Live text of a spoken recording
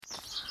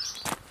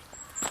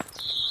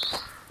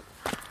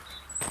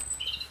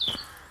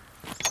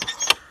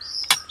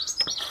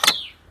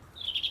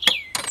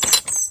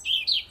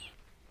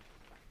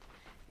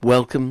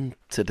Welcome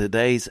to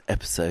today's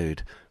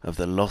episode of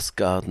the Lost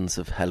Gardens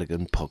of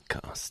Heligan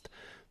podcast,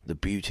 The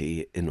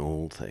Beauty in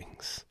All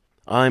Things.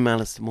 I'm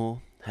Alistair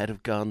Moore, Head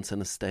of Gardens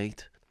and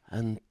Estate,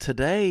 and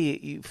today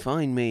you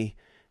find me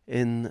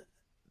in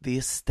the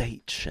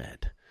estate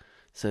shed.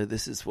 So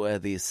this is where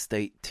the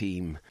estate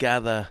team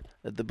gather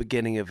at the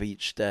beginning of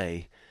each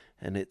day,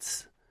 and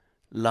it's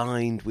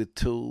lined with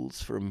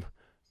tools from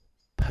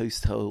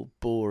post-hole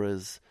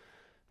borers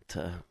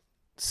to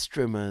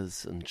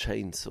strimmers and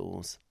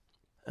chainsaws.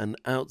 And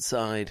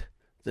outside,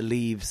 the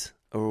leaves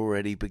are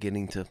already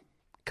beginning to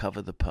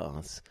cover the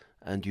paths,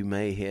 and you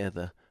may hear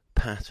the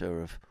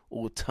patter of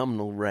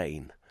autumnal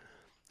rain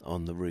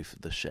on the roof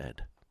of the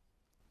shed.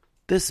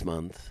 This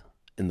month,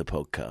 in the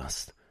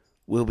podcast,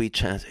 we'll be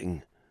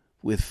chatting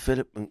with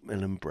Philip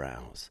Macmillan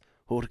Browse,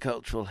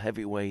 horticultural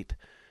heavyweight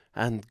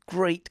and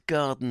great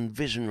garden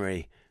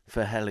visionary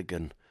for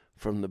Heligan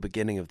from the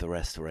beginning of the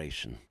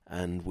restoration.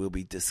 And we'll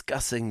be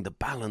discussing the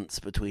balance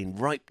between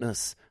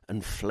ripeness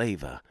and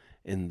flavour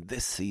in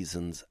this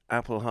season's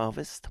apple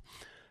harvest,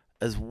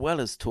 as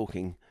well as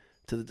talking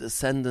to the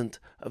descendant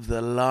of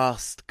the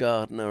last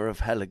gardener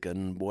of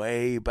Heligan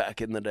way back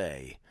in the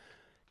day,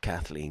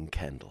 Kathleen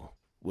Kendall.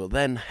 We'll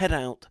then head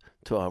out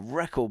to our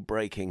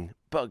record-breaking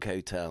Bug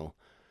Hotel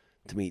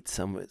to meet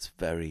some of its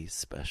very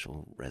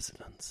special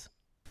residents.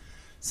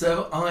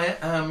 So I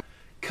am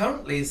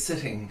currently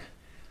sitting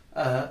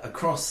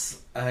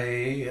across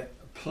a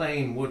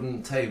plain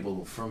wooden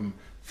table from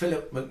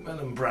Philip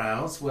Macmillan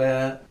Browse,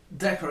 where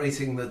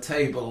decorating the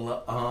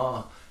table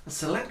are a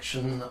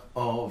selection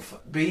of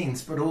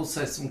beans, but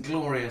also some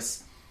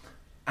glorious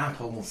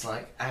apples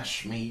like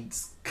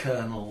Ashmead's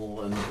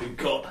Kernel, and we've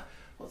got,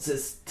 what's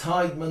this,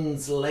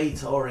 Tideman's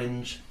Late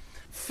Orange.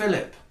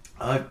 Philip,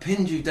 I've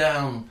pinned you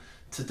down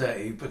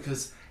today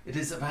because it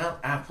is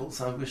about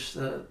apples I wish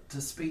to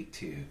speak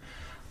to you.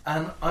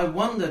 And I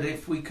wondered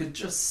if we could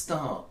just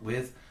start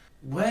with,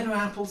 where do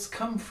apples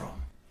come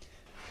from?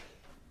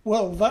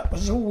 Well, that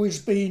has always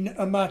been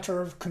a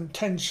matter of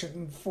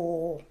contention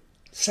for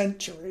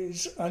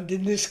centuries, and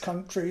in this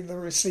country the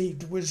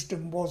received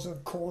wisdom was,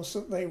 of course,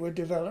 that they were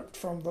developed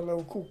from the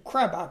local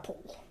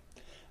crabapple.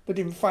 But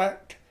in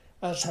fact,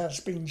 as has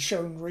been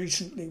shown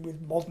recently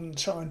with modern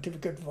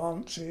scientific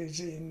advances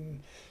in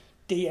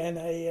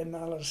DNA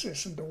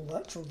analysis and all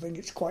that sort of thing,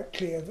 it's quite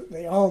clear that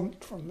they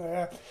aren't from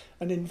there.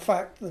 And in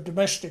fact, the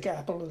domestic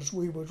apple, as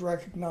we would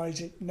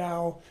recognise it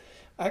now,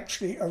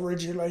 actually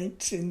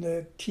originates in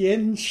the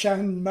Tian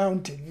Shan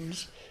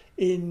Mountains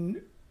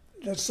in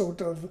the sort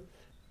of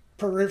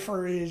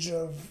peripheries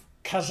of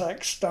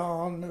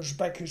Kazakhstan,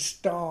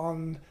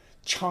 Uzbekistan,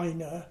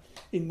 China,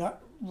 in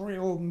that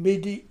real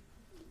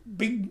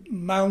big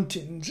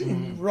mountains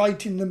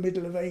right in the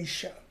middle of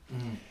Asia.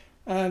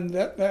 And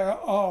that there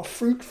are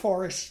fruit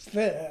forests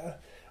there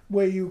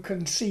where you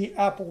can see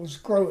apples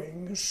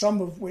growing, some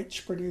of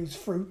which produce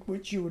fruit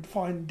which you would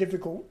find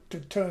difficult to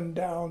turn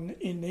down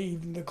in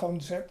even the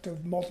concept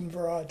of modern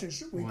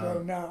varieties that we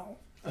grow now.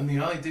 And the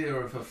idea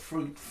of a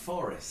fruit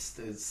forest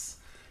is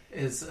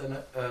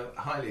a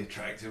highly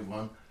attractive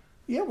one.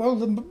 Yeah,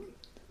 well,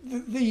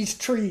 these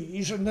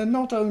trees, and they're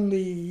not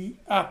only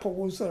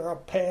apples, there are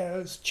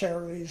pears,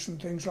 cherries and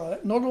things like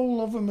that. Not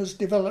all of them as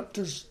developed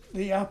as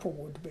the apple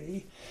would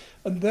be.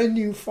 And then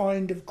you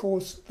find, of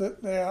course,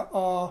 that there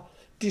are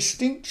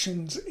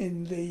distinctions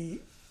in the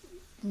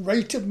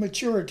rate of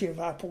maturity of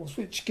apples,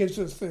 which gives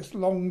us this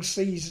long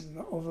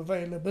season of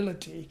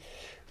availability,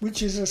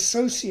 which is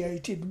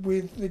associated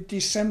with the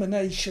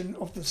dissemination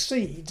of the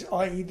seeds,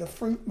 i.e. the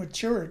fruit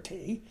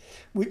maturity,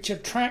 which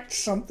attracts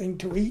something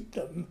to eat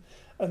them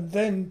and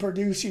then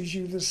produces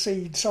you the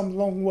seed some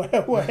long way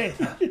away,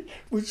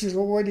 which has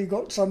already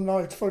got some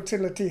nice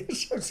fertility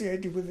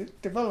associated with its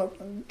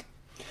development.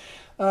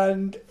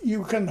 And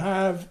you can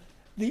have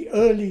the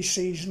early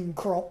season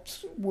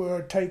crops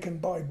were taken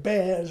by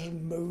bears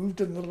and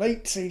moved, and the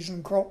late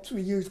season crops were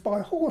used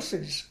by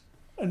horses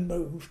and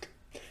moved,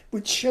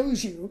 which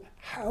shows you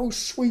how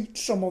sweet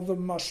some of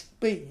them must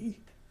be,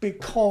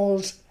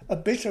 because a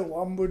bitter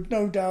one would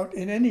no doubt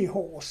in any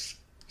horse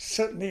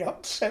certainly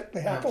upset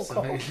the apple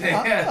cart,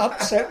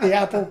 upset the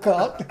apple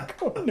cart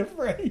in the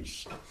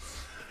race.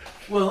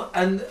 Well,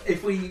 and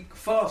if we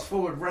fast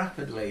forward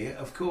rapidly,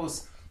 of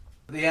course,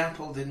 the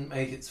apple didn't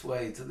make its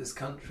way to this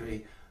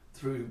country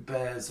through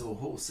bears or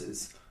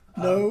horses.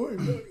 No,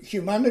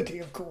 humanity,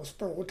 of course,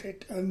 brought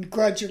it. And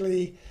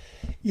gradually,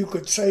 you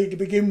could say to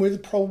begin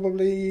with,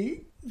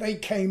 probably they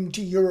came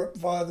to Europe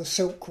via the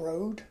Silk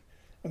Road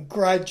and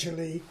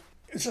gradually,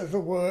 as it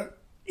were,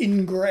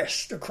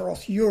 ingressed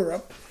across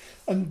Europe.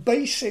 And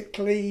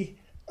basically,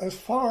 as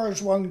far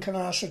as one can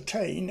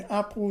ascertain,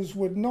 apples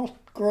were not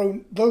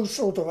grown, those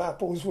sort of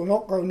apples were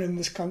not grown in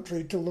this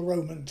country till the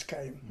Romans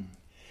came.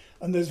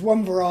 And there's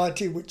one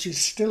variety which is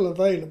still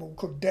available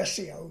called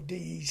Decio,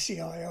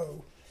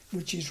 D-E-C-I-O,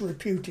 which is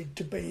reputed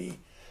to be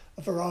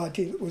a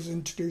variety that was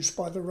introduced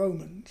by the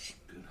Romans.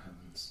 Good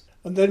heavens.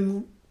 And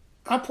then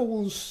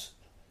apples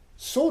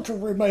sort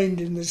of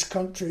remained in this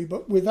country,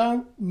 but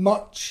without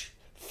much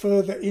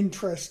further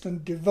interest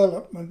and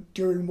development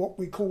during what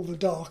we call the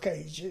Dark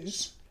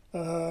Ages.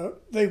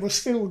 They were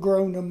still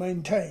grown and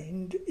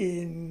maintained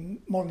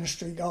in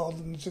monastery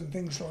gardens and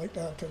things like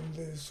that, and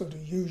the sort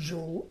of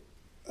usual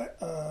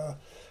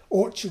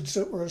orchards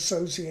that were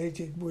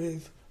associated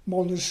with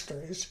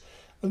monasteries.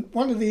 And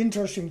one of the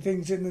interesting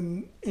things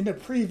in a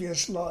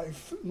previous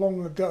life,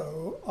 long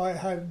ago, I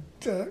had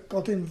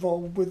got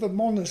involved with a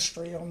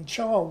monastery on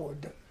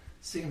Charwood.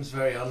 Seems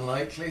very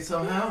unlikely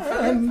somehow.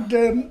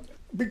 And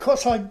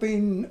because I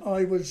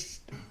was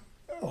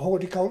a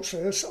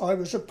horticulturist, I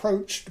was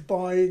approached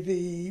by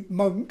the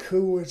monk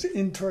who was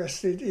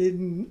interested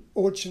in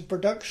orchard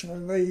production,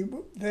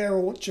 and their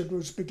orchard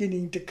was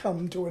beginning to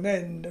come to an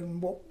end,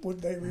 and what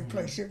would they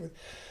replace it with?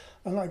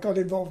 And I got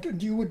involved,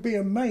 and you would be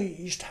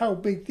amazed how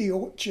big the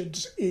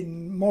orchards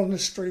in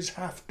monasteries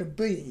have to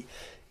be.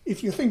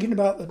 If you're thinking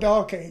about the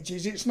Dark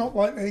Ages, it's not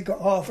like they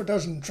got half a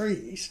dozen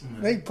trees.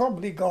 They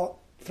probably got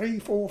 3,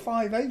 4,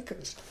 5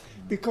 acres,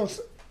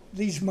 because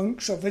these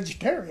monks are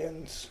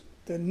vegetarians.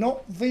 They're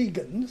not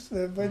vegans,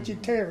 they're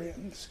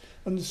vegetarians.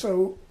 And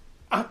so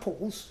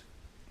apples,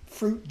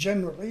 fruit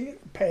generally,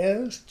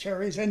 pears,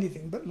 cherries,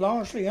 anything, but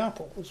largely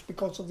apples,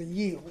 because of the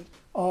yield,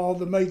 are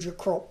the major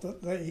crop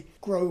that they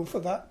grow for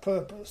that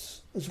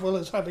purpose, as well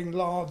as having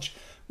large,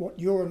 what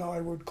you and I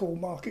would call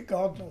market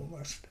garden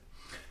almost.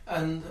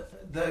 And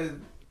though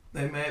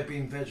they may have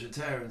been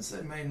vegetarians,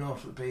 they may not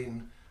have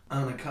been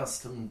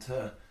unaccustomed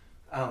to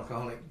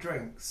alcoholic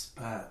drinks,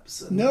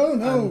 perhaps.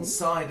 And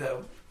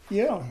cider.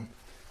 Yeah.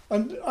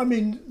 And I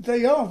mean,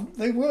 they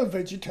were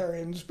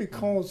vegetarians,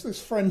 because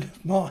this friend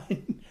of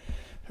mine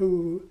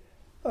who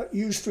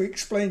used to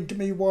explain to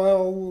me why I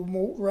would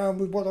walk around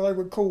with what I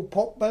would call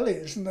pot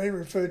bellies, and they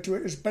referred to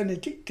it as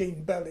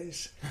Benedictine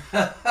bellies,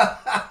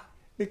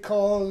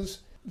 because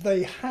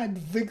they had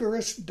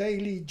vigorous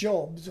daily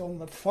jobs on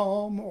the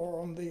farm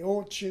or on the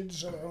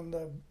orchards or on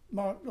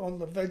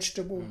the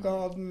vegetable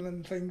garden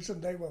and things,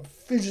 and they were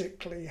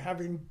physically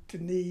having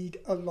to need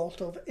a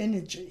lot of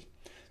energy.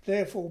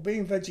 Therefore,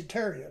 being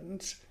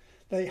vegetarians,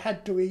 they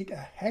had to eat a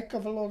heck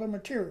of a lot of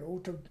material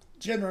to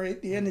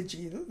generate the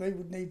energy that they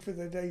would need for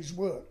their day's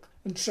work.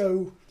 And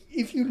so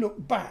if you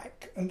look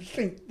back and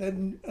think,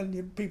 then,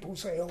 and people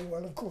say, oh,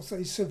 well, of course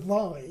they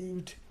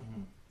survived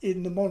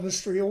in the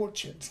monastery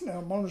orchards.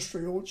 Now,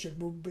 monastery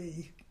orchard would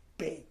be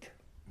big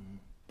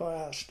by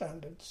our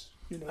standards.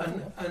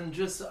 And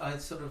just, I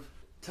sort of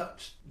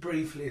touched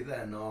briefly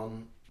then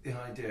on the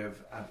idea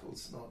of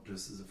apples, not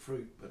just as a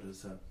fruit, but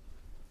as an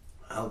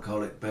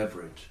alcoholic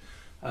beverage.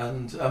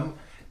 And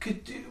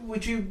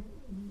would you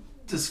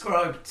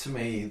describe to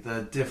me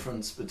the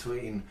difference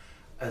between,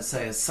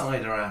 say, a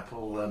cider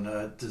apple and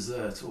a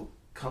dessert or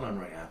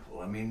culinary apple?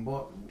 I mean,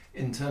 what,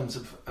 in terms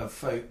of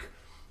folk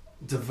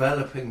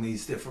developing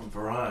these different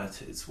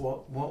varieties,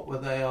 what were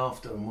they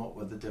after and what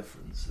were the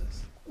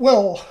differences?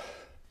 Well,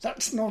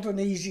 that's not an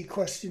easy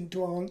question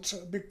to answer,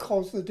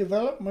 because the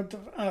development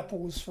of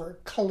apples for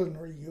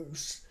culinary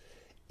use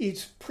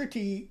is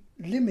pretty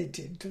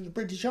limited to the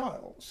British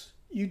Isles.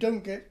 You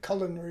don't get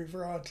culinary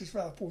varieties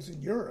of apples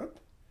in Europe.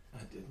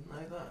 I didn't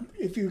know that.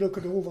 If you look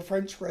at all the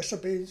French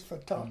recipes for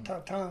tarte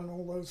tatin,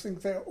 all those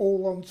things, they're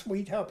all on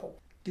sweet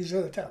apple,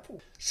 dessert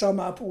apple. Some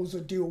apples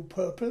are dual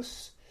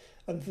purpose,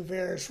 and for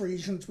various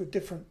reasons with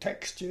different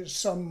textures.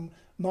 Some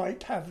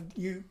might have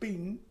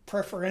been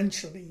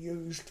preferentially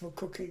used for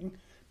cooking,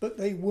 but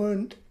they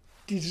weren't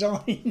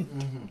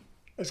designed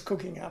as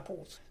cooking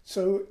apples.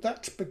 So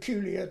that's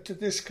peculiar to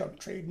this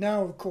country.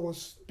 Now, of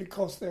course,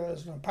 because there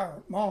is an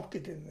apparent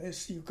market in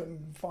this, you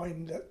can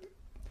find that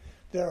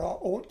there are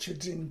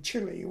orchards in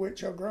Chile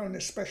which are grown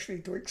especially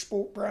to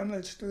export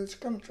brambles to this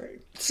country.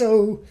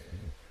 So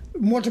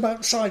what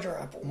about cider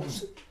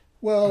apples?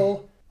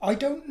 Well, I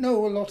don't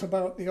know a lot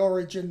about the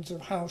origins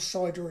of how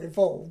cider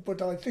evolved,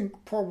 but I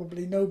think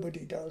probably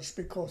nobody does,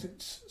 because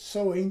it's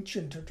so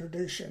ancient a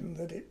tradition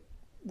that it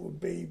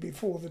would be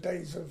before the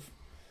days of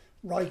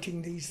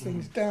writing these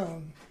things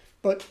down.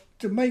 But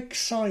to make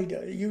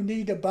cider, you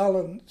need a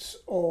balance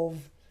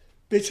of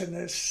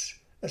bitterness,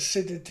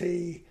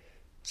 acidity,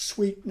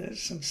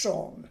 sweetness, and so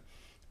on.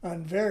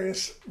 And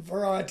various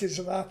varieties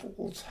of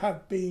apples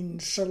have been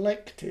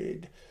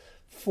selected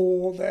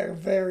for their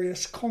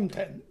various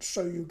contents.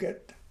 So you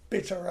get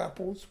bitter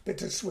apples,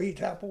 bitter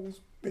sweet apples,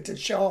 bitter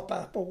sharp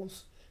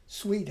apples,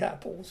 sweet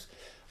apples.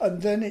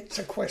 And then it's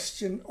a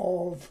question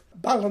of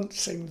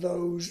balancing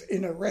those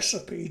in a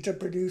recipe to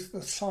produce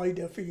the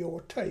cider for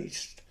your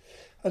taste.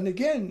 And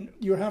again,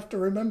 you have to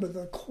remember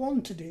the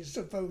quantities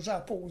of those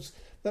apples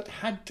that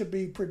had to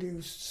be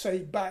produced, say,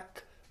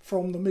 back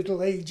from the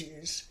Middle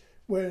Ages,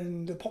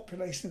 when the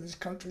population of this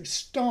country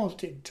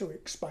started to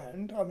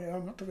expand. I mean,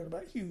 I'm not talking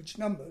about huge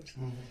numbers,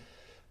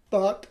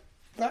 but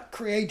that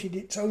created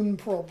its own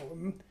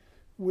problem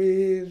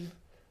with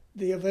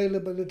the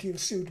availability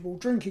of suitable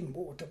drinking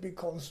water,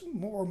 because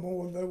more and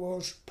more there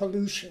was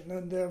pollution,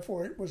 and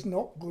therefore it was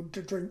not good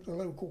to drink the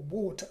local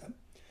water.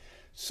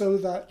 So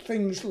that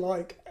things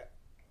like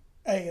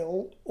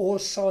ale or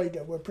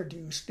cider were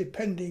produced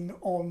depending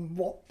on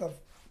what the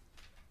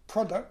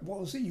product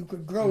was that you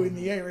could grow in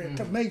the area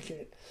to make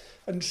it.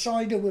 And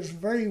cider was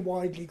very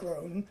widely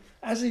grown,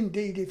 as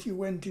indeed if you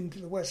went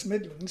into the West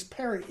Midlands,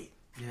 Perry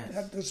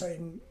had the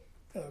same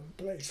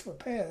place for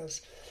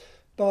pears.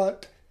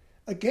 But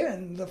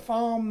again, the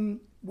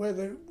farm where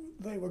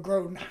they were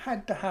grown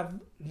had to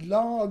have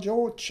large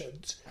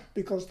orchards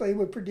because they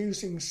were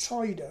producing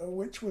cider,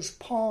 which was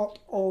part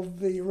of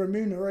the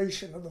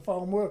remuneration of the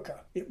farm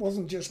worker. It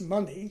wasn't just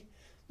money,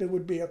 there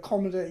would be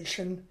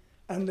accommodation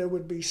and there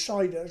would be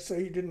cider, so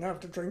you didn't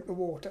have to drink the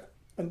water.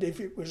 And if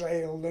it was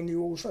ale, then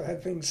you also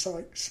had things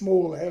like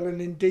small ale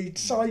and indeed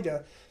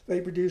cider.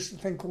 They produced a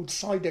thing called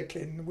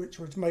ciderkin, which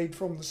was made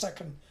from a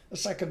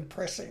second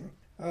pressing,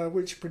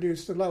 which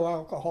produced a low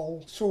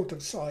alcohol sort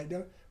of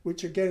cider,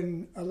 which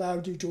again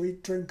allowed you to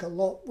drink a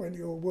lot when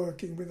you were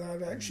working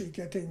without actually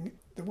getting,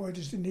 the word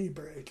is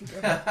inebriated.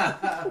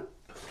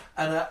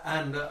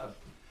 and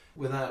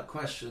without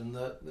question,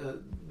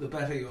 the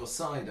better your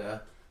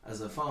cider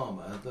as a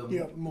farmer,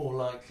 the more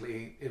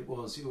likely it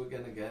was you were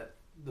going to get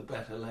the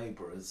better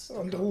labourers.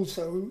 And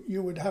also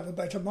you would have a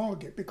better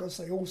market because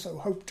they also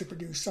hope to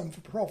produce some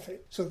for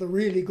profit. So the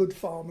really good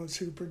farmers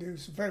who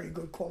produce very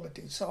good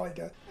quality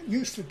cider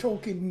used to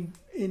talk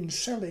in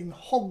selling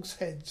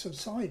hogsheads of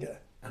cider.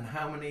 And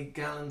how many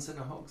gallons in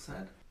a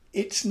hogshead?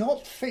 It's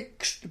not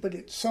fixed, but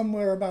it's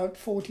somewhere about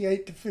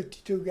 48 to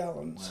 52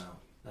 gallons. Wow,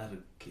 that'll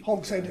keep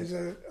hogshead is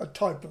a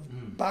type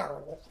of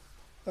barrel,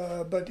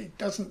 but it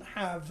doesn't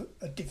have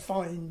a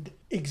defined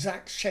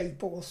exact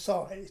shape or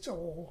size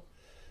or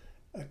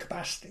a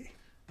capacity.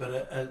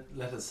 But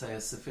let us say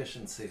a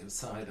sufficiency of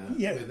cider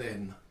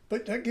within.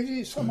 But that gives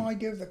you some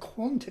idea of the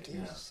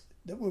quantities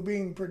that were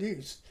being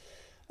produced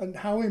and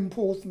how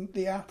important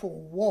the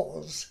apple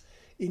was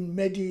in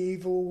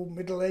medieval,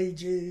 Middle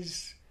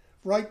Ages,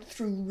 right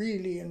through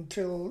really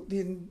until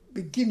the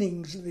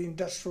beginnings of the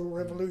Industrial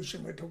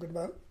Revolution. We're talking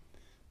about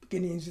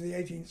beginnings of the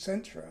 18th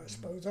century, I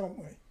suppose, aren't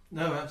we?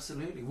 No,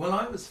 absolutely. Well,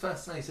 I was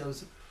fascinated. I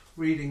was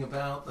reading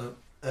about the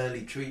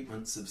early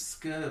treatments of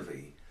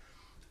scurvy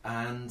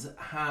and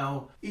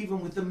how even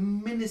with the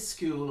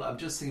minuscule, I'm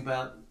just thinking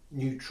about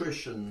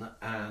nutrition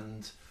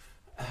and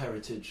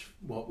heritage,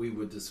 what we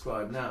would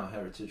describe now,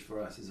 heritage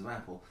varieties of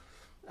apple,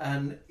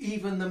 and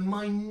even the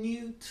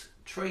minute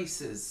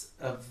traces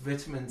of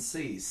vitamin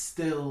C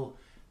still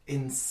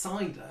in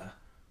cider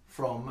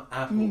from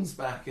apples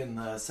back in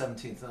the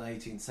 17th and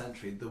 18th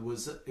century,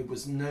 it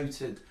was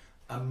noted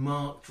a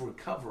marked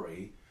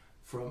recovery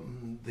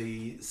from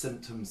the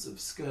symptoms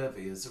of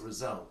scurvy as a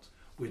result,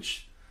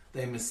 which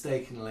they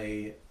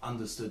mistakenly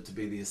understood to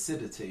be the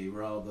acidity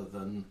rather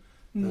than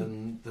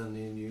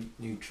the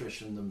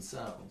nutrition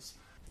themselves.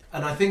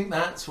 And I think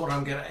that's what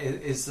I'm getting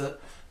is that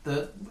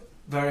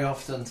very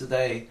often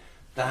today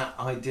that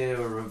idea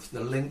of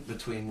the link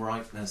between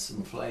ripeness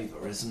and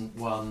flavour isn't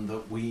one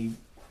that we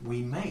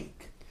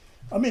make.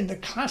 I mean, the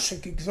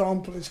classic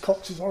example is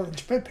Cox's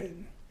Orange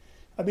Pippin.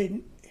 I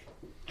mean,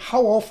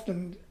 how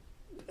often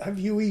have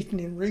you eaten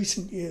in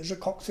recent years a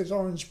Cox's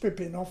Orange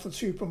Pippin off a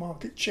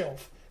supermarket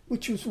shelf,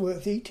 which was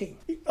worth eating?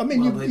 I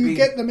mean, you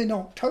get them in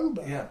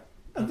October,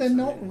 and they're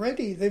not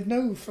ready. They've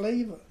no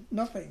flavour,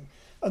 nothing,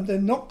 and they're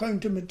not going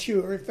to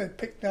mature if they're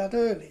picked that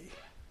early.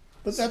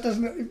 But that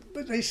doesn't.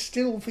 But they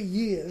still, for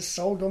years,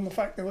 sold on the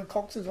fact they were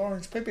Cox's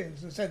Orange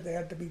Pippins and said they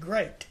had to be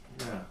great,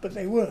 but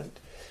they weren't.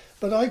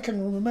 But I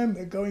can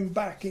remember going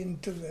back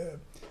into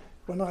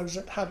when I was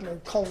at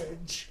Hadlow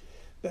College,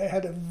 they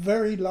had a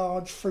very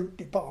large fruit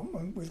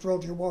department with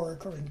Roger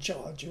Warwicker in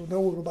charge. You'll know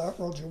all about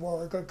Roger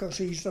Warwicker because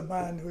he's the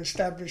man who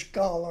established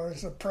Gala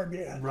as the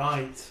premier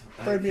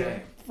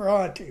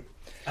variety.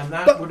 And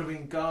that would have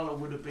been, Gala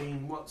would have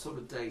been, what sort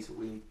of date are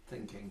we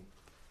thinking?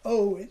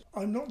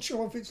 I'm not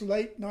sure if it's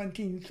late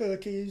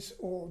 1930s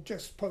or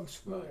just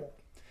post-war. Right.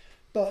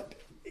 But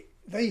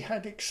they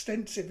had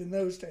extensive, in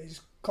those days,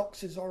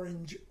 Cox's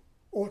Orange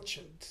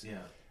orchards.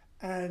 Yeah.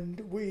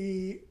 And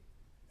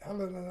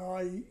Helen and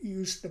I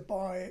used to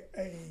buy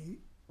a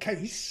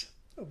case,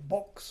 a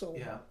box, or,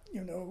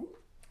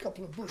 a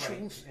couple of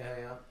bushels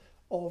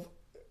of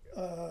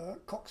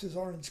Cox's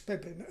Orange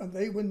Pippin, and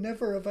they were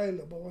never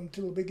available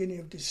until the beginning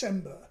of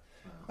December.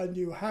 Wow. And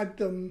you had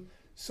them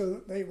so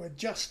that they were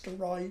just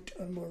right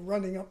and were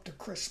running up to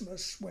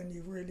Christmas when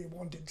you really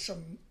wanted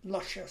some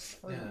luscious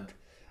fruit. Yeah.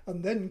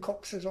 And then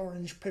Cox's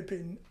Orange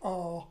Pippin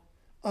are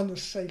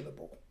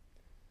unassailable.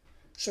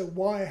 So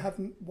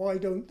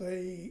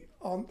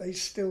aren't they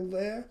still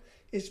there?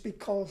 It's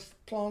because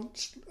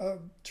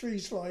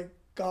trees like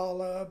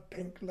Gala,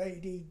 Pink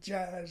Lady,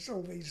 Jazz,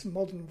 all these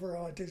modern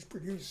varieties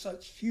produce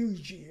such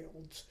huge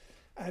yields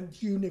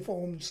and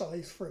uniform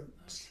sized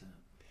fruits.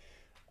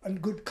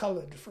 And good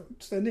coloured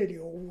fruits. They're nearly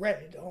all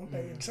red, aren't they?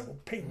 And sort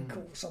of pink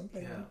or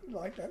something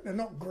like that. They're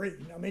not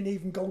green. I mean,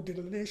 even Golden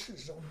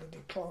Delicious is on the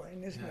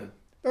decline, isn't it?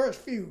 There are a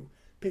few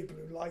people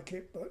who like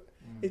it, but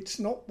it's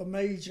not the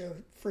major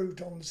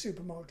fruit on the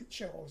supermarket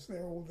shelves.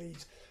 They're all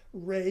these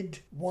red,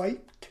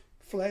 white,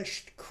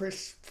 fleshed,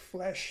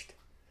 crisp-fleshed,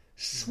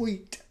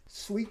 sweet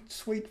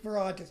sweet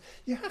varieties.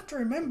 You have to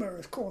remember,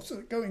 of course,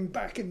 that going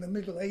back in the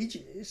Middle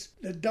Ages,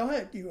 the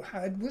diet you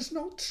had was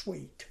not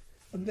sweet,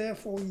 and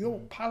therefore your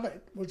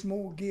palate was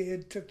more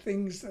geared to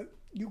things that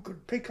you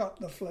could pick up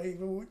the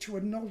flavour which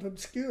were not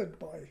obscured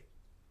by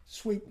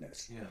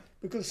sweetness. Yeah.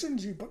 Because as soon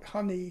as you put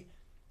honey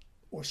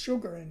or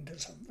sugar into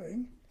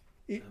something,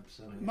 it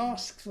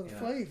masks the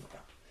flavour.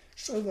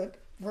 So that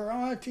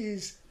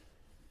varieties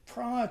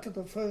prior to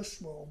the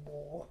First World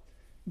War,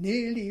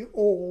 nearly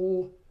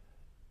all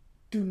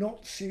do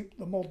not suit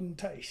the modern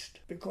taste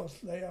because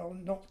they are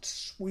not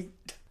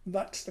sweet.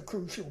 That's the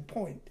crucial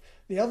point.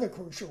 The other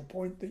crucial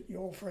point that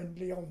your friend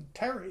Leon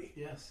Terry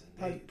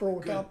has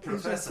brought up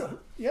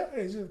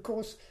is, of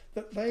course,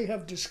 that they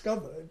have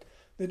discovered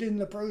that in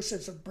the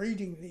process of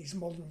breeding these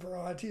modern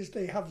varieties,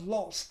 they have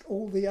lost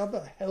all the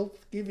other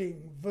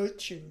health-giving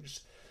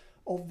virtues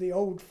of the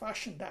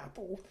old-fashioned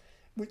apple,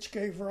 which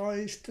gave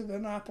rise to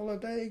an apple a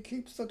day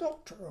keeps the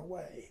doctor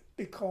away,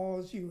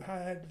 because you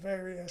had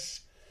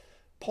various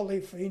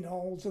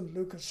polyphenols and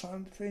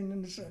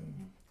leukoxanthins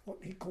and what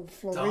he called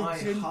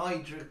floridzin.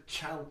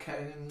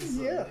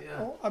 Dihydrochalcones. Yeah.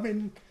 Well, I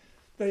mean,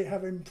 they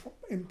have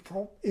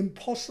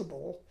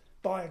impossible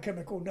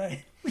biochemical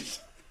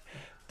names.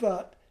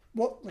 But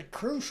what the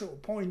crucial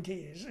point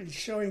is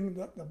showing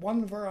that the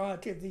one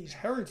variety of these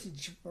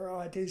heritage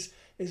varieties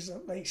is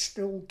that they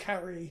still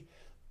carry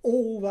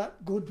all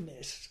that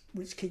goodness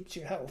which keeps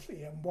you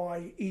healthy and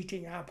why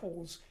eating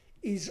apples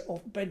is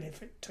of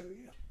benefit to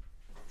you.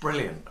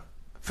 Brilliant.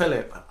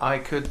 Philip, I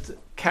could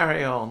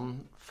carry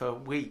on for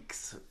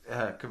weeks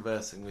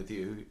conversing with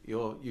you.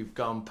 You've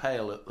gone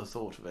pale at the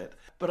thought of it.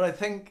 But I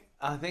think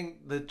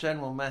the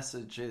general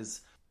message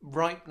is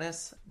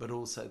ripeness, but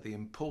also the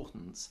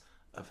importance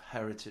of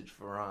heritage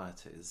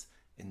varieties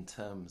in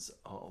terms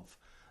of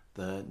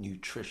the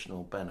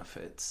nutritional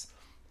benefits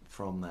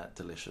from that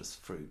delicious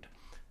fruit.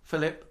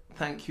 Philip,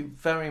 thank you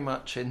very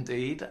much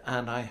indeed,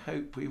 and I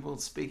hope we will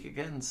speak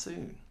again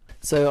soon.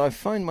 So I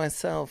find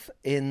myself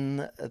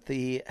in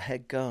the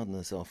head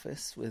gardener's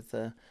office with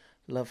a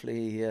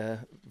lovely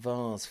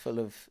vase full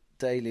of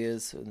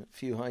dahlias and a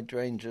few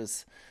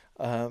hydrangeas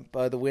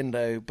by the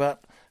window.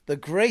 But the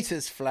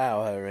greatest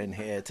flower in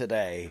here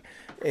today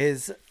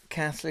is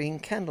Kathleen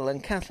Kendall.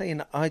 And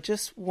Kathleen, I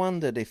just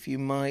wondered if you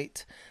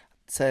might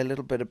say a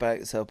little bit about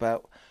yourself,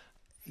 about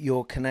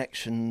your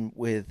connection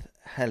with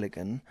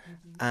Heligan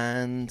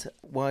and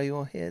why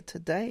you're here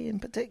today in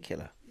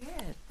particular.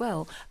 Yeah,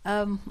 well,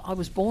 I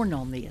was born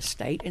on the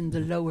estate in the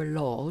lower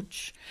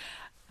lodge,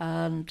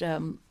 and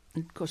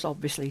of course,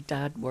 obviously,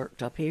 Dad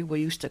worked up here. We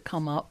used to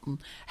come up and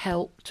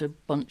help to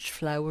bunch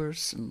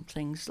flowers and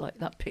things like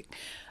that, pick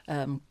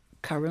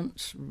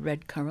currants,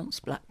 red currants,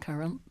 black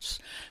currants,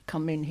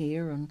 come in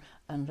here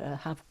and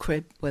have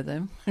crib with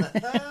them.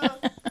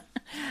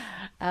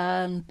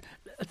 And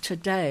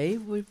today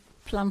we've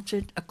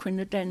planted a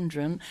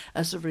quinodendron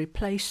as a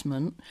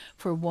replacement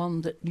for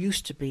one that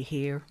used to be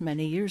here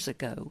many years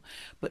ago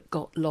but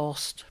got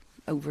lost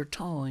over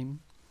time.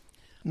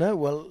 No,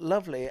 well,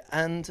 lovely.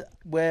 And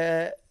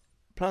we're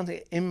planting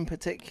it in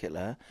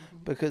particular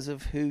because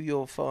of who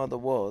your father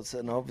was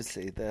and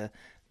obviously the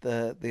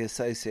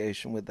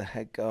association with the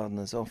head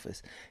gardener's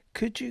office.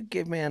 Could you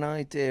give me an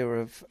idea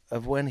of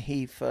when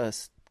he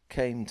first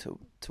came to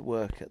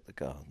work at the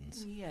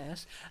gardens?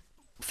 Yes.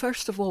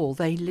 First of all,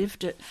 they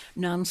lived at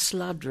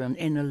Nansladren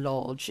in a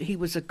lodge. He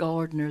was a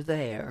gardener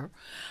there.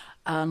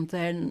 And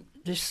then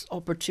this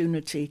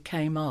opportunity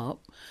came up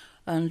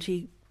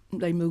and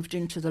they moved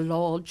into the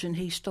lodge and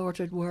he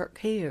started work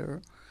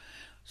here.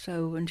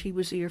 And he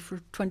was here for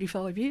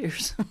 25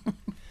 years.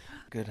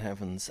 Good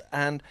heavens.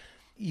 And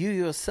you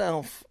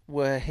yourself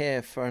were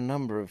here for a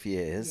number of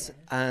years.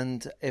 Yeah.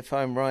 And if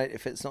I'm right,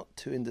 if it's not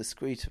too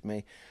indiscreet of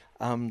me,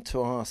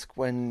 to ask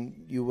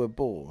when you were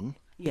born.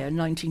 Yeah,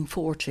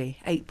 1940,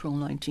 April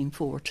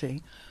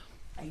 1940,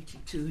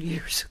 82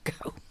 years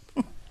ago.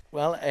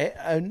 Well,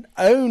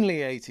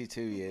 only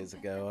 82 years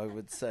ago, I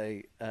would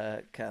say,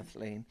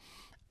 Kathleen.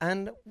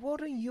 And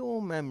what are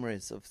your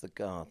memories of the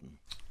garden?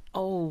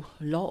 Oh,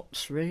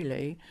 lots,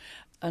 really.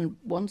 And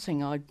one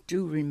thing I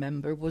do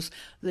remember was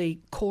the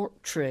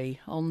cork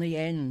tree on the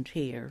end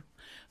here,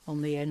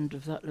 on the end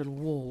of that little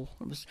wall.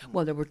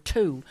 There were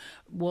two,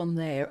 one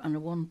there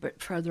and one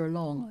bit further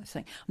along, I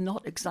think. I'm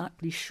not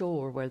exactly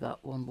sure where that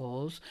one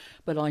was,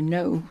 but I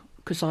know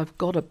because I've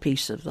got a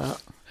piece of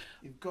that.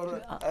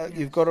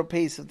 You've got a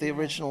piece of the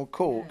original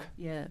cork?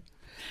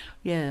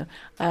 Yeah.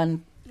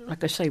 And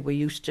like I say, we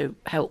used to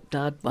help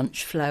Dad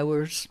bunch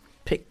flowers,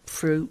 pick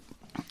fruit,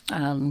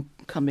 and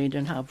come in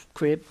and have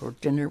crib or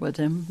dinner with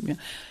him.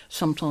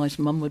 Sometimes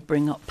Mum would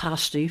bring up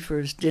pasty for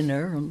his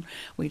dinner and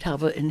we'd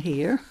have it in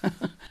here.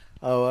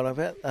 Oh,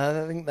 well,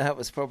 I think that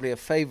was probably a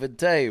favoured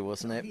day,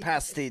 wasn't it?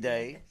 Pasty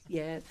day.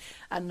 Yeah,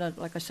 and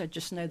like I said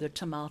just now, the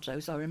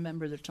tomatoes, I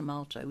remember the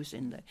tomatoes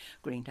in the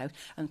greenhouse.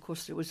 And of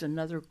course there was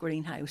another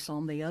greenhouse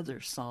on the other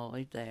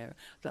side there.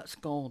 That's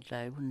gone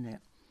now, isn't it?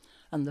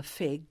 And the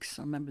figs,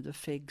 I remember the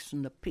figs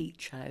and the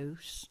peach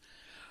house.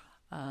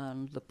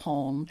 And the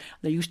pond.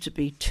 There used to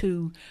be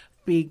two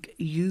big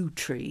yew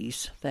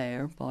trees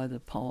there by the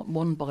pond,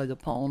 one by the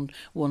pond,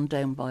 one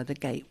down by the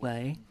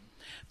gateway.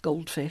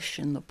 Goldfish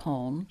in the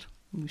pond,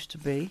 used to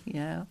be,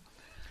 yeah.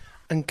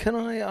 And can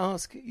I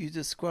ask, you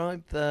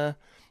described the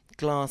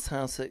glass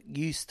house that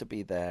used to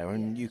be there,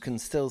 and you can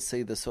still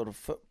see the sort of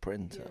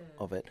footprint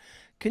of it.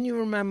 Can you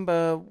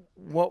remember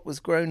what was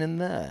grown in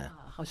there?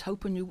 I was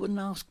hoping you wouldn't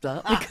ask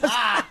that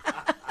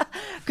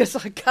because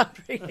I can't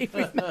really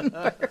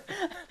remember.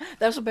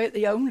 That's about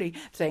the only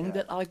thing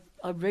that I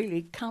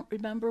really can't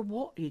remember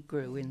what he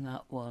grew in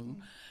that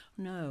one.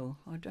 No,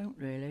 I don't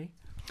really.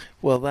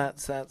 Well,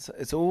 that's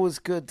it's always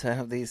good to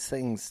have these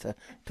things to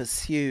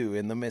pursue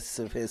in the midst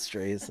of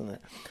history, isn't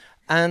it?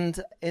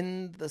 And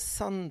in the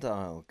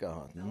Sundial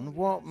Garden,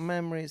 what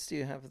memories do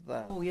you have of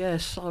that? Oh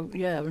yes, I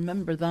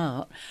remember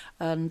that.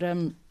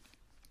 And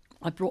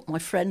I brought my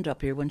friend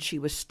up here when she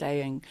was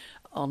staying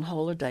on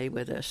holiday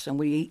with us, and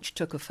we each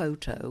took a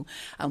photo.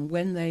 And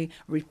when they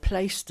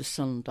replaced the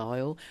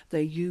sundial,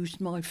 they used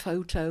my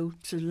photo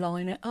to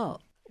line it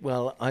up.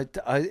 Well,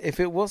 if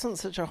it wasn't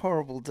such a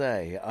horrible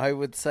day, I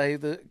would say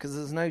that, because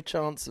there's no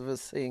chance of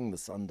us seeing the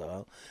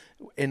sundial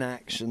in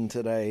action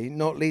today,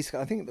 not least,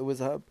 I think there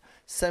was a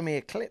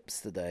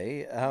semi-eclipse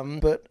today,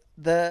 but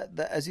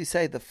as you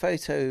say, the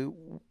photo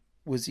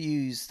was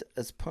used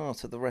as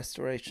part of the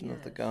restoration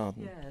of the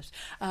garden. Yes,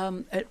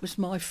 it was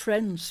my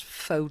friend's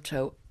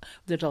photo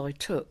that I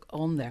took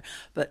on there,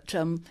 but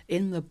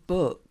in the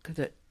book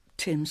that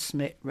Tim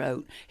Smith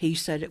wrote, he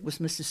said it was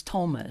Mrs.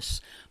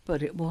 Thomas,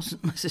 but it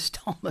wasn't Mrs.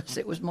 Thomas.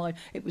 It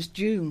was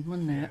June,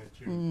 wasn't it?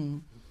 Yeah,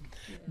 June.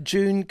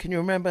 June, can you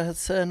remember her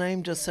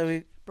surname? Just so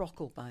we...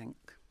 Brocklebank.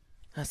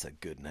 That's a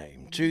good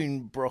name,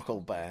 June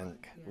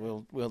Brocklebank.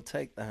 Yeah. We'll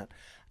take that.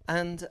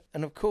 And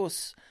of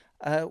course,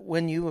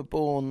 when you were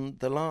born,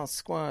 the last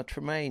Squire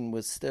Tremaine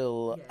was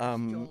still... Yes,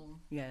 John.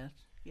 Yes.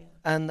 Yeah.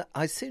 And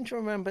I seem to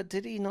remember,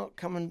 did he not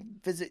come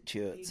and visit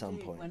you at some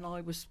point? When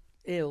I was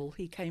ill,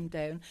 he came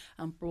down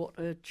and brought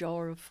a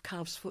jar of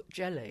calf's foot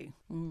jelly.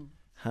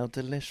 How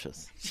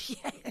delicious.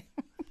 Yeah.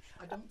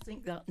 I don't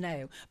think that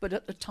now, but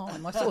at the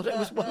time I thought it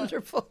was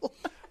wonderful.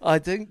 I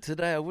think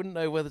today I wouldn't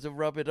know whether to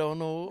rub it on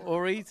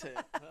or eat it.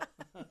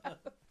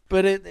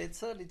 But it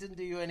certainly didn't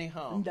do you any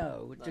harm.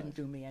 No, it didn't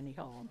do me any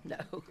harm,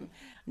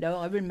 No,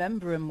 I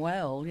remember him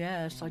well,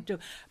 yes, I do.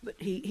 But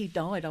he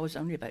died, I was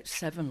only about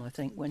 7, I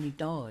think, when he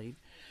died.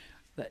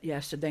 But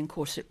yes, and then, of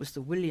course, it was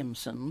the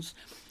Williamsons.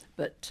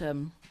 But,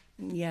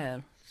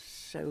 I've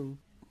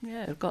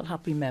got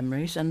happy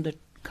memories. And the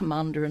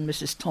Commander and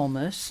Mrs.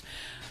 Thomas,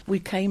 we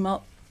came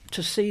up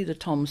to see the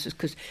Thomases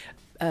because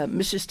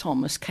Mrs.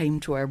 Thomas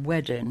came to our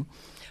wedding,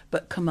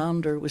 but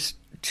Commander was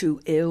too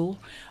ill,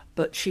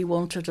 but she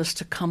wanted us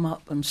to come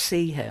up and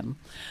see him.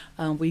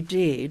 And we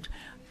did,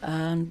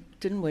 and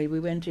didn't we? We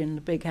went in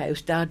the big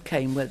house. Dad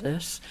came with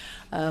us,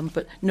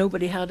 but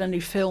nobody had any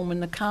film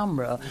in the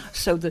camera.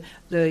 So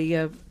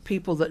the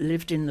people that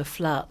lived in the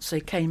flats,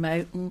 they came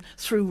out and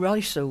threw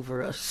rice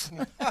over us.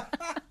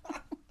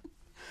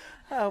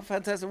 How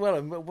fantastic.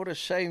 Well, what a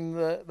shame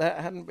that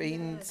hadn't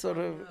been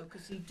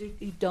because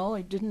he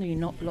died, didn't he,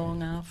 not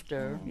long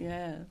after.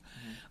 Yeah.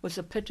 It was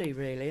a pity,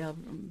 really. I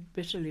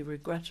bitterly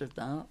regretted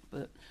that,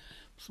 but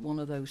it's one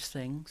of those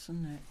things,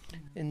 isn't it?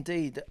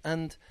 Indeed.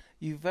 And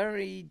you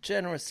very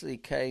generously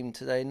came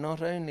today,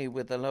 not only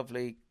with the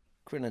lovely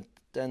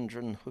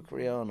Crinodendron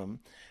hookerianum,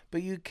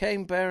 but you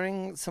came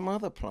bearing some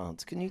other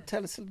plants. Can you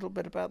tell us a little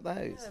bit about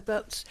those? Yeah,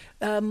 that's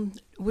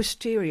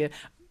wisteria.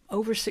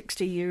 Over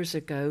 60 years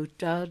ago,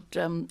 Dad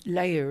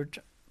layered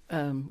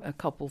a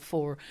couple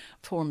for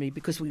me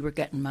because we were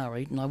getting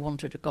married and I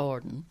wanted a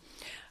garden.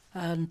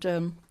 And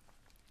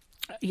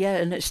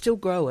and it's still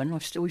growing.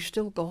 We've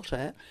still got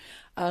it.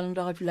 And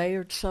I've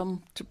layered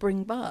some to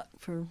bring back.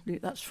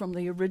 That's from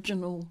the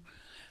original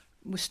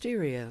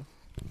wisteria.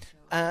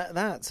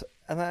 That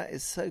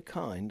is so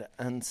kind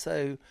and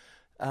so...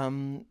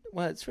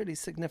 it's really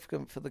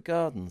significant for the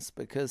gardens,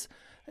 because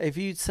if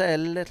you'd say a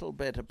little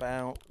bit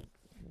about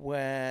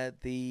where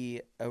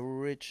the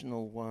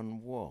original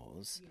one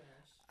was, yes.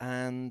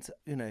 And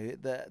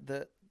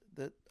that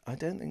I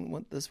don't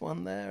think there's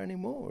one there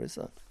anymore, is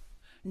there?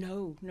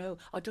 No,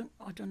 I don't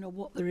know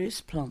what there is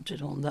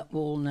planted on that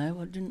wall now.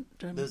 I didn't.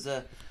 There's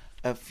a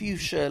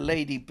fuchsia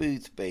Lady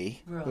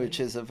Boothby, right, which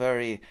is a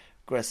very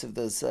aggressive.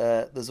 There's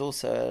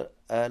also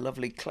a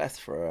lovely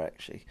Clethra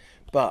actually,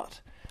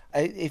 but.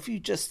 If you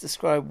just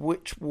describe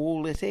which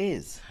wall it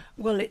is.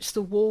 Well, it's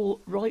the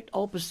wall right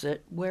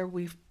opposite where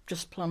we've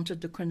just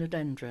planted the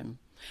Crinodendron.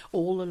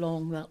 All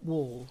along that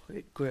wall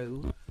it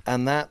grew.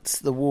 And that's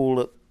the wall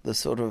at the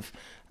sort of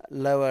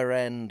lower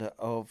end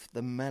of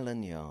the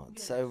melon yard.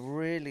 Yes. So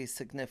really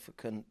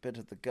significant bit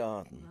of the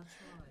garden. That's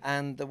right.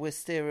 And the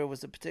wisteria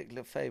was a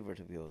particular favourite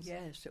of yours.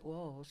 Yes, it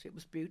was. It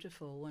was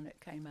beautiful when it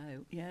came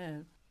out,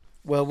 yeah.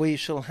 Well, we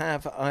shall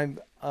have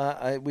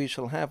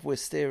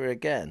wisteria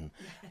again,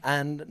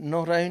 and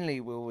not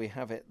only will we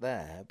have it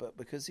there, but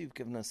because you've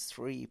given us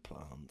 3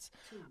 plants,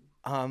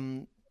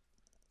 2.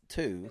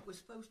 It was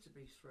supposed to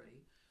be 3.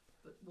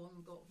 but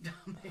one got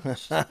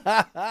damaged.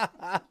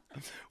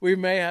 We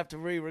may have to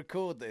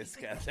re-record this,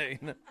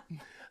 Kathleen.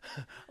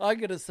 I'm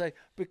going to say,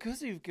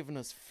 because you've given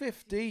us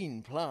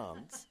 15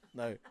 plants,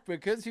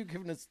 because you've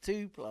given us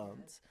 2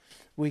 plants,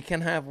 we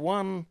can have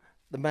one,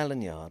 the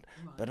melon yard,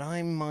 but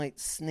I might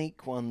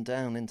sneak one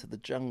down into the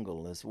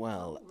jungle as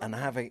well and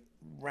have it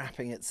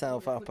wrapping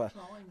itself up.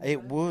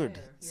 It would.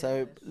 There, So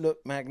yes.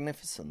 look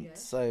magnificent.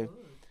 Yes, So good.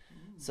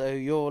 so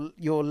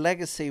your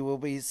legacy will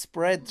be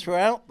spread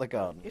throughout the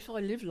garden. If I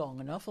live long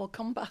enough, I'll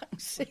come back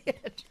and see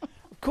it.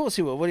 Of course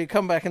you will. Will you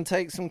come back and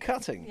take some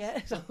cuttings?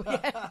 Yes, oh,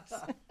 yes.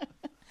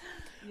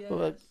 Yes.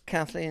 Well,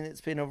 Kathleen,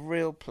 it's been a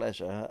real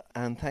pleasure,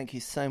 and thank you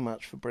so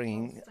much for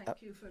bringing.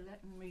 Thank you for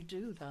letting me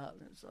do that.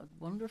 It's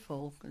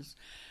wonderful because,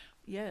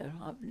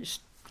 I'm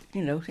just,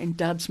 in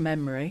Dad's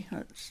memory,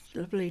 it's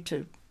lovely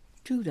to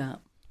do that.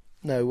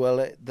 No, well,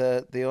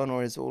 the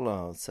honour is all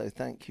ours. So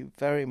thank you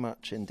very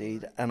much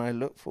indeed, and I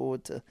look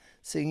forward to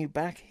seeing you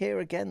back here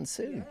again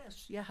soon.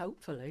 Yes,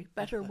 hopefully.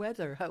 Better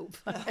weather,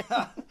 hopefully.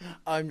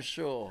 I'm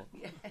sure.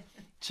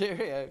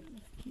 Cheerio.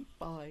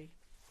 Bye.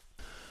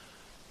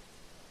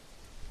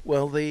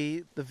 Well,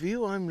 the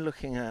view I'm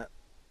looking at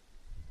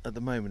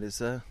the moment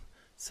is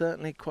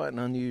certainly quite an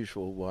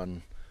unusual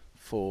one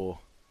for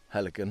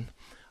Heligan.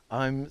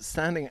 I'm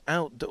standing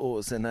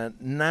outdoors in a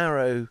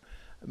narrow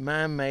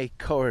man-made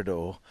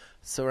corridor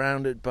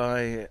surrounded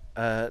by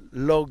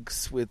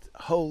logs with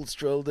holes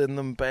drilled in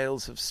them,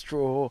 bales of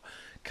straw,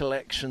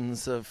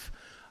 collections of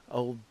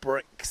old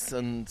bricks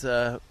and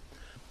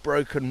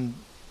broken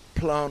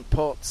plant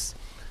pots.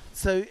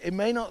 So it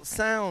may not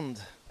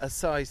sound a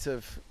sight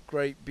of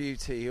great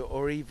beauty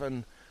or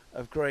even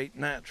of great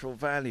natural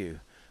value,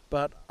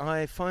 but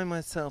I find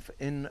myself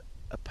in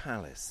a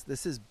palace.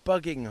 This is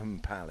Buckingham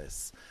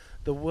Palace,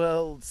 the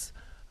world's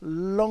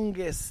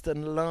longest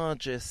and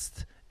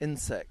largest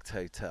insect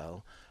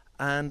hotel,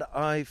 and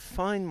I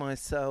find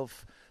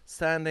myself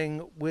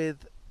standing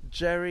with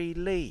Jerry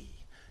Lee.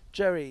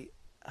 Jerry,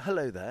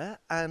 hello there,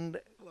 and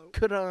hello.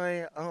 Could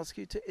I ask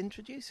you to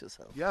introduce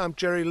yourself? Yeah, I'm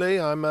Jerry Lee.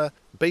 I'm a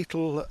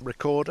beetle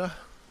recorder,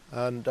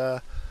 and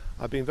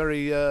I've been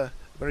very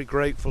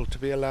grateful to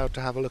be allowed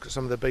to have a look at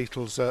some of the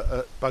beetles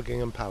at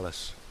Buckingham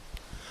Palace.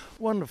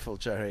 Wonderful,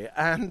 Jerry.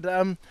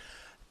 And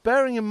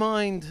bearing in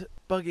mind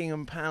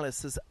Buckingham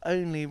Palace has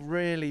only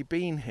really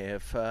been here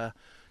for,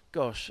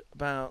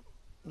 about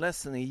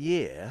less than a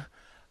year,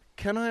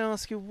 can I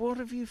ask you, what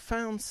have you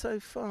found so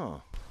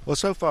far? Well,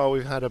 so far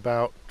we've had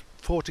about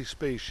 40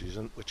 species,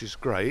 which is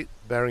great,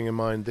 bearing in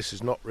mind this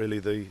is not really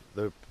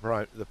the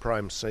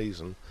prime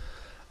season.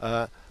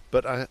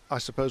 But I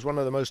suppose one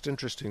of the most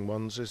interesting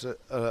ones is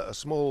a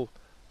small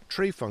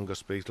tree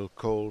fungus beetle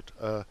called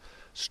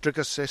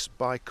Strigosis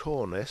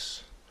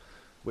bicornis,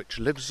 which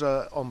lives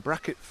on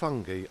bracket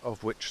fungi,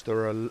 of which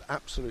there are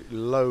absolutely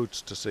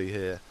loads to see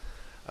here.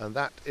 And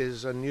that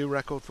is a new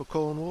record for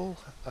Cornwall,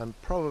 and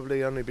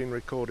probably only been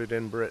recorded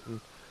in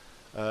Britain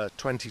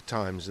 20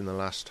 times in the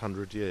last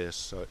 100 years.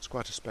 So it's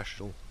quite a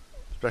special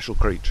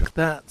creature.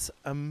 That's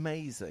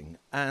amazing.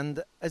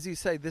 And as you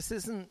say, this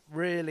isn't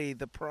really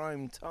the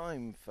prime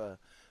time for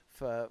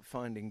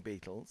finding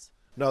beetles.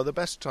 No, the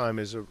best time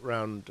is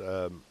around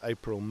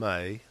April,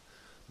 May.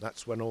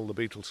 That's when all the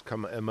beetles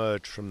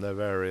emerge from their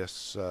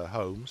various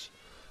homes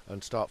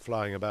and start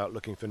flying about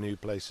looking for new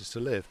places to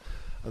live.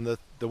 And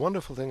the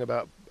wonderful thing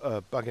about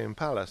Buckingham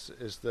Palace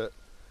is that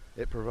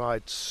it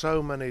provides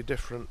so many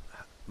different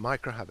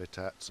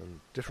microhabitats and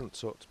different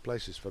sorts of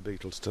places for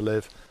beetles to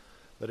live,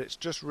 that it's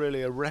just really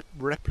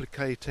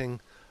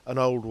replicating an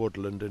old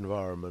woodland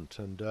environment.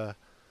 And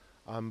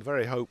I'm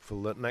very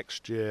hopeful that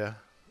next year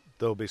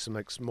there'll be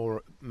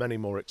many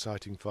more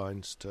exciting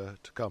finds to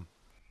come.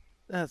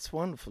 That's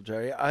wonderful,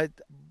 Jerry.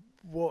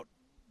 What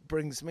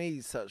brings me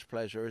such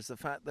pleasure is the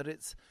fact that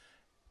it's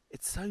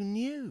so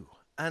new,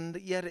 and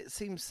yet it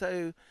seems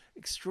so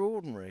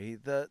extraordinary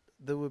that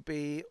there would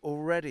be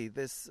already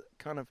this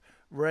kind of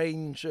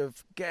range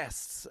of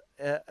guests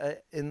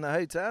in the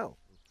hotel.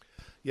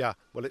 Yeah,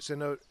 well, it's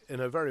in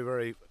a very,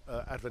 very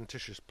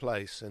adventitious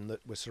place in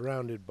that we're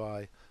surrounded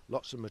by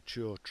lots of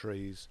mature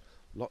trees,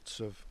 lots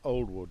of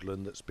old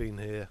woodland that's been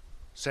here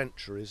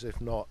centuries,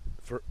 if not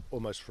for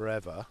almost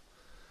forever,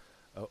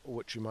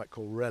 which you might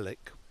call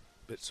relic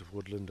bits of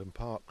woodland and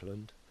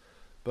parkland.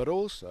 But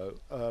also,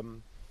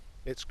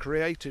 it's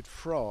created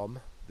from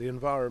the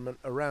environment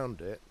around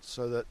it,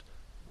 so that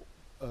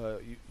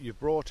you've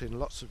brought in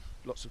lots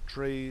of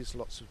trees,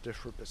 lots of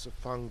different bits of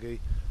fungi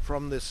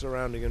from the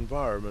surrounding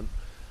environment.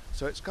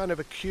 So it's kind of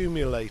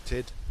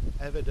accumulated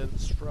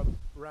evidence from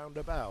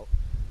roundabout.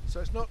 So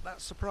it's not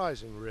that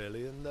surprising,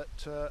 really, in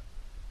that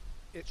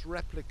it's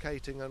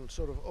replicating and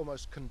sort of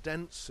almost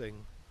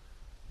condensing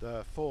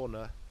the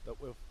fauna that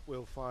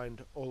we'll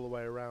find all the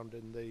way around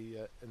in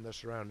the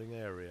surrounding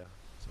area.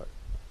 So.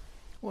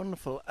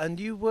 Wonderful. And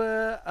you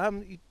were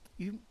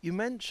you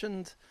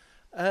mentioned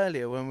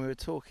earlier when we were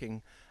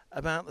talking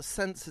about the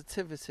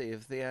sensitivity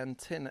of the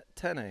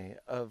antennae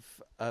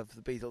of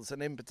the beetles,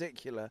 and in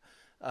particular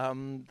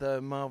the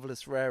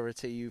marvellous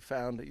rarity you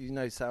found. You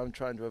know, so I'm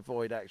trying to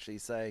avoid actually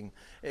saying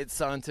its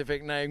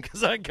scientific name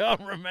because I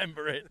can't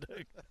remember it.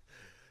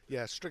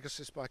 Yeah,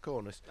 Strigosis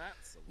bicornis.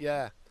 That's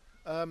Yeah.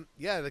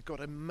 They've got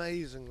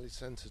amazingly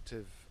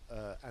sensitive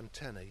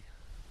antennae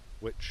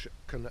which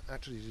can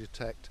actually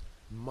detect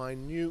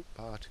minute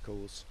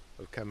particles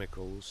of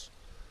chemicals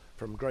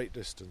from great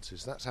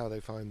distances. That's how they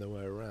find their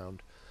way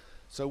around.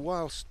 So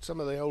whilst some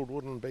of the old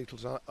woodland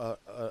beetles are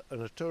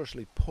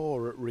notoriously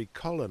poor at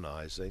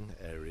recolonising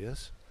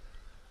areas,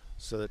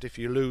 so that if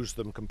you lose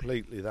them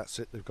completely, that's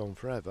it, they've gone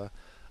forever,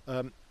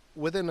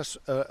 within a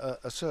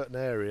certain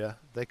area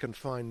they can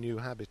find new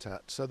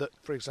habitat. So that,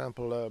 for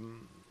example,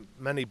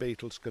 many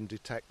beetles can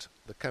detect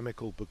the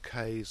chemical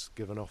bouquets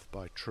given off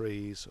by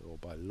trees or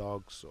by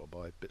logs or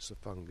by bits of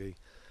fungi,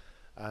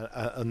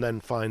 and then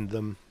find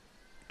them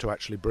to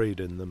actually breed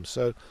in them.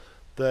 So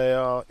they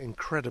are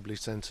incredibly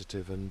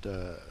sensitive and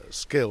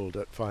skilled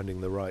at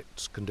finding the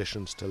right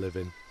conditions to live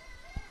in.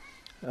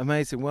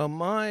 amazing. Well,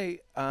 my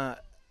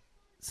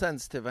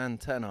sensitive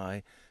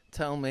antennae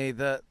tell me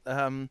that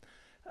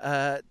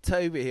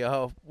Toby,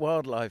 our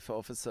wildlife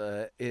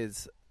officer,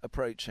 is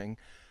approaching,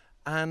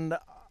 and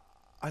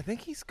I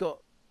think he's got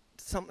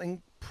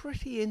something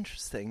pretty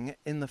interesting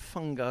in the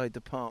fungi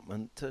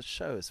department to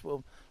show us.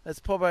 Well, let's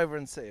pop over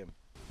and see him.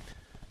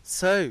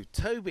 So,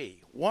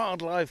 Toby,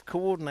 wildlife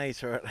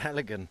coordinator at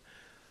Heligan,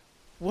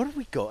 what have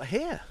we got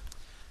here?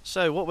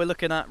 So what we're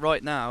looking at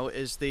right now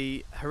is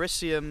the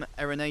Hericium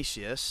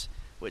erinaceus,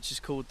 which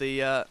is called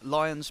the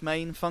lion's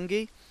mane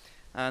fungi.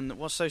 And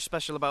what's so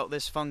special about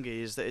this fungi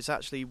is that it's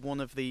actually one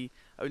of the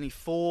only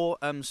 4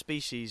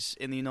 species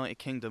in the United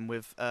Kingdom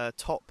with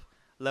top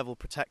level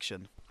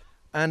protection.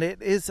 And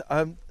it is,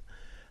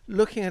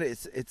 looking at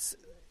it,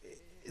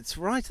 it's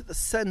right at the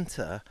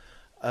centre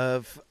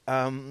of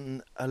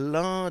a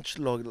large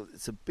log.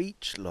 It's a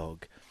beech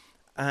log,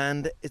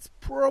 and it's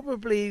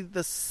probably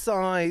the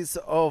size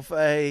of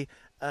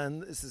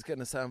and this is going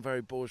to sound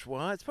very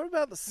bourgeois, it's probably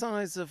about the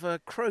size of a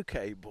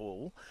croquet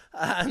ball,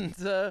 and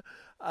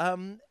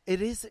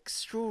it is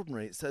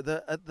extraordinary. So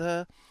at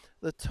the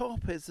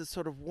top is a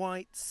sort of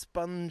white,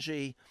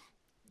 spongy,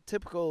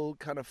 typical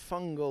kind of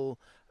fungal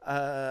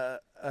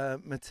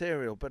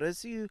material, but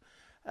as you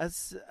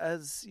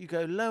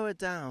go lower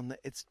down,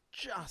 it's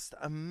just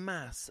a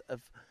mass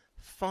of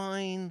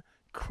fine,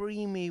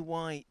 creamy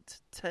white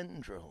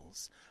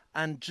tendrils,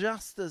 and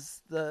just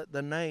as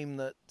the name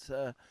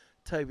that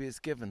Toby has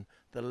given,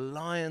 the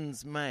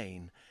lion's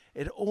mane,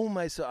 it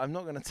almost, I'm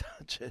not going to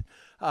touch it,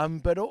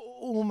 but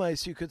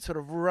almost you could sort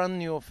of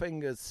run your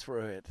fingers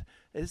through it.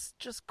 It's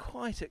just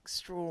quite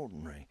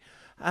extraordinary.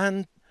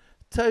 And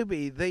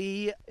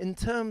Toby, in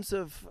terms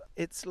of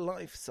its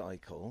life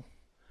cycle,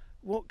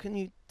 what can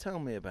you tell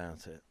me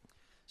about it?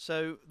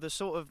 So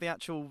the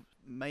actual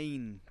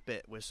main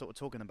bit we're sort of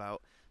talking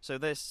about, so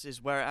this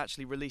is where it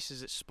actually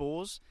releases its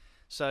spores.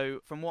 So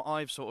from what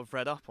I've sort of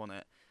read up on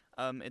it,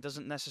 it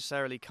doesn't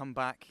necessarily come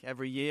back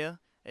every year.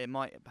 It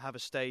might have a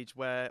stage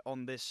where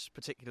on this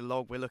particular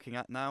log we're looking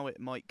at now, it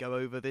might go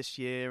over this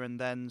year and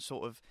then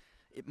sort of,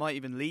 it might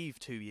even leave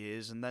 2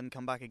 years and then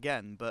come back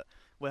again. But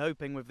we're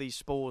hoping with these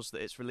spores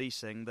that it's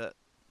releasing that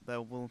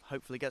we'll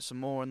hopefully get some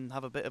more and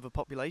have a bit of a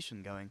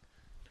population going.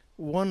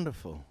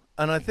 Wonderful.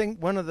 And I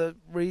think one of the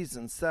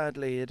reasons,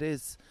 sadly, it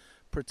is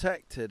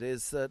protected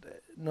is that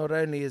not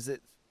only is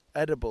it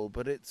edible,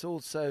 but it's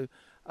also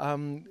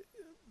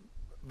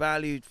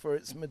valued for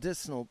its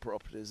medicinal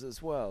properties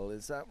as well.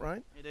 Is that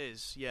right? It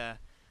is, yeah.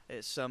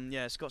 It's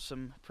it's got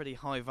some pretty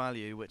high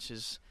value, which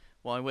is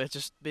why we're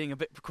just being a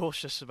bit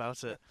precautious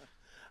about it.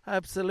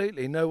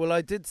 Absolutely. No, well,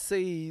 I did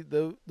see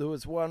there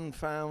was one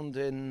found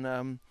in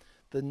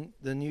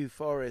the New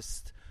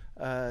Forest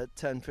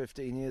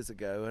 10-15 years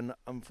ago, and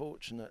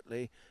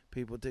unfortunately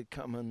people did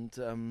come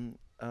and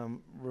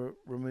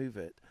remove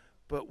it.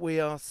 But we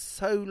are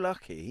so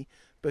lucky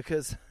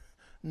because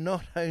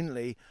not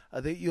only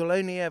you'll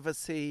only ever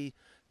see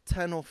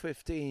 10 or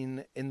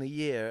 15 in the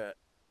year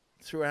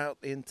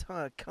throughout the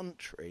entire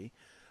country,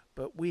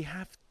 but we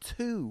have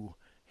 2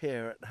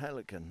 here at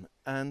Heligan,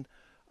 and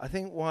I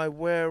think why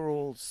we're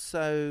all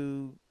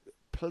so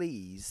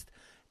pleased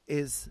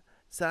is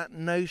that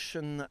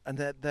notion, and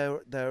that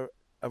they're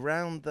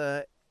around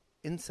the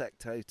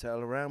insect hotel,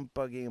 around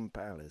Buckingham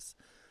Palace,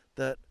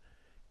 that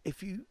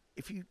if you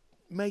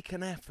make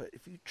an effort,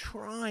 if you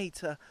try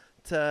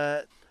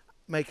to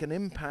make an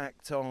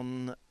impact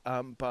on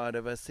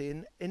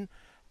biodiversity in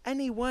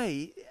any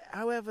way,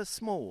 however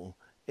small,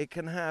 it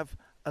can have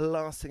a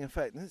lasting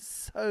effect. And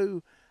it's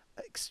so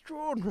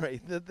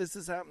extraordinary that this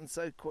has happened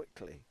so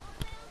quickly.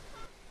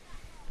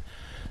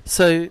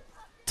 So,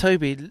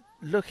 Toby,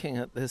 looking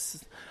at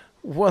this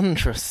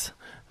wondrous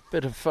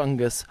bit of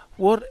fungus,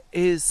 what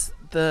is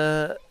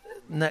the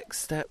next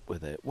step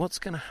with it? What's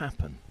going to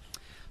happen?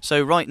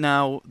 So right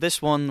now,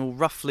 this one will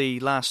roughly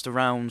last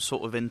around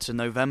sort of into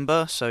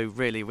November, so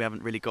really we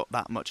haven't really got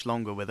that much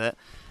longer with it.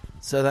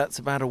 So that's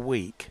about a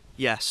week?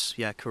 Yes,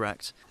 yeah,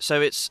 correct. So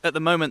it's at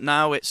the moment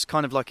now, it's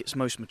kind of like it's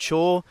most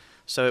mature,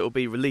 So it will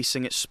be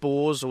releasing its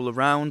spores all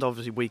around.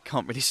 Obviously, we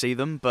can't really see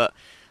them, but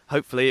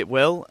hopefully it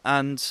will.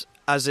 And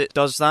as it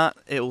does that,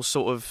 it will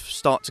sort of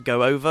start to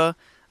go over.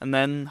 And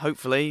then,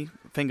 hopefully,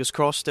 fingers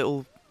crossed, it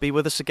will be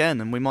with us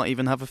again. And we might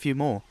even have a few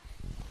more.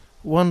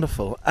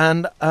 Wonderful.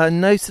 And I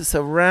notice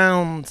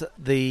around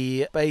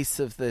the base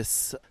of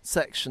this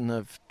section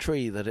of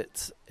tree that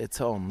it's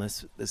on,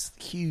 this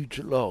huge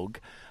log,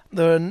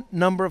 there are a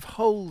number of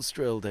holes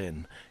drilled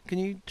in. Can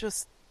you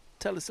just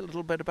tell us a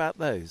little bit about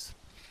those?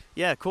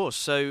 Yeah, of course.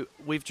 So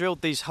we've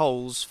drilled these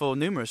holes for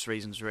numerous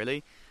reasons,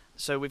 really.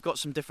 So we've got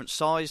some different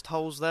sized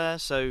holes there.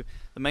 So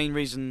the main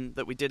reason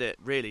that we did it,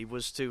 really,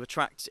 was to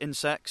attract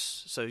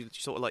insects. So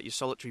sort of like your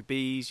solitary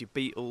bees, your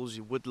beetles,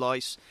 your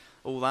woodlice,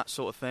 all that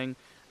sort of thing.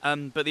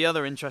 But the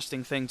other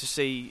interesting thing to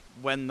see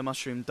when the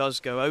mushroom does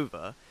go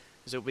over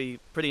is it'll be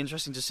pretty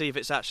interesting to see if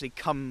it's actually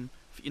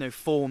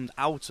formed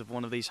out of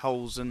one of these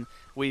holes, and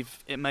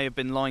it may have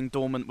been lying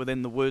dormant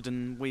within the wood,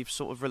 and we've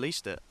sort of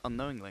released it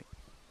unknowingly.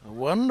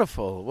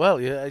 Wonderful.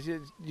 Well,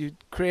 you're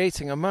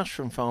creating a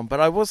mushroom farm, but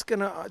I was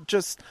going to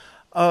just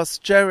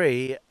ask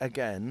Jerry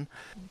again.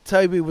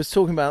 Toby was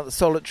talking about the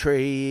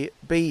solitary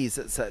bees,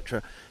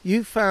 etc.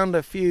 You found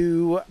a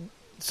few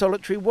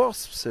solitary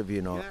wasps, have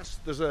you not? Yes,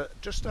 there's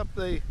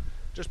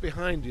just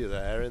behind you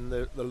there in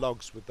the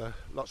logs with the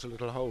lots of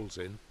little holes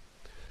in.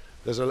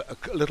 There's a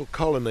little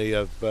colony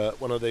of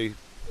one of the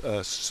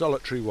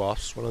solitary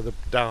wasps, one of the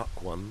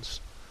dark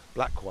ones,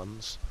 black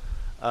ones.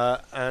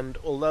 And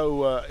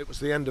although it was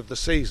the end of the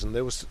season,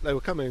 they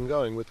were coming and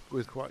going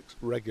with quite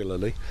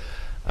regularly.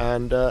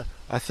 And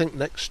I think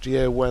next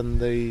year, when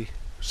the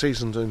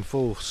season's in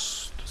full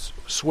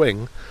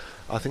swing,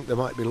 I think there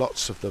might be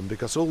lots of them,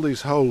 because all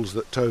these holes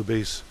that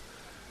Toby's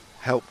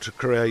helped to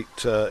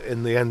create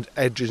in the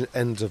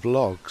ends of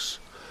logs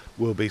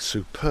will be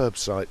superb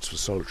sites for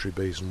solitary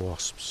bees and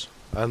wasps,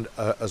 and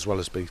as well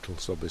as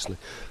beetles, obviously.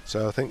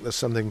 So I think there's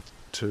something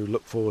to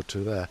look forward to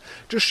there.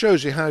 Just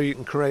shows you how you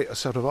can create a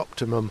sort of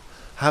optimum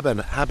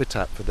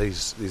habitat for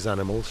these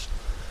animals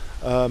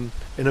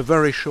in a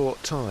very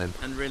short time.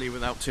 And really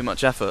without too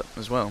much effort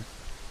as well.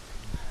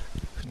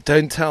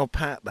 Don't tell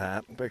Pat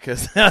that,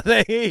 because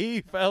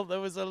he felt there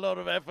was a lot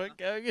of effort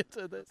going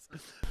into this.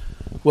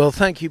 Well,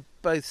 thank you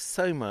both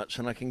so much,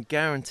 and I can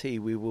guarantee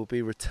we will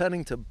be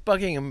returning to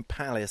Buckingham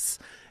Palace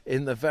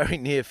in the very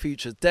near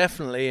future,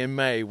 definitely in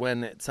May,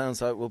 when it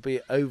sounds like we'll be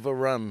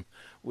overrun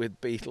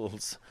with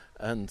beetles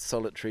and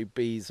solitary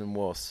bees and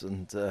wasps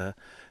and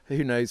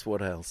who knows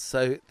what else.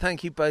 So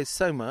thank you both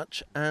so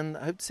much, and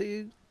I hope to see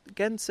you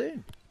again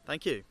soon.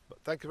 Thank you.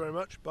 Thank you very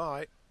much.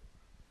 Bye.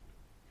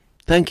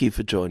 Thank you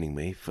for joining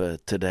me for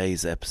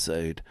today's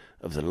episode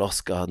of the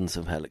Lost Gardens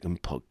of Heligan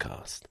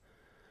podcast.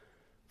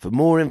 For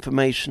more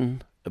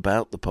information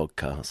about the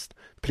podcast,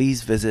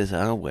 please visit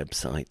our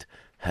website,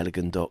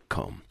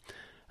 heligan.com.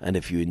 And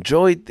if you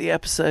enjoyed the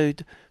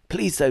episode,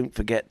 please don't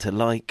forget to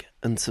like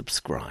and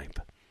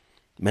subscribe.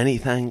 Many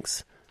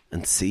thanks,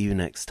 and see you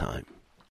next time.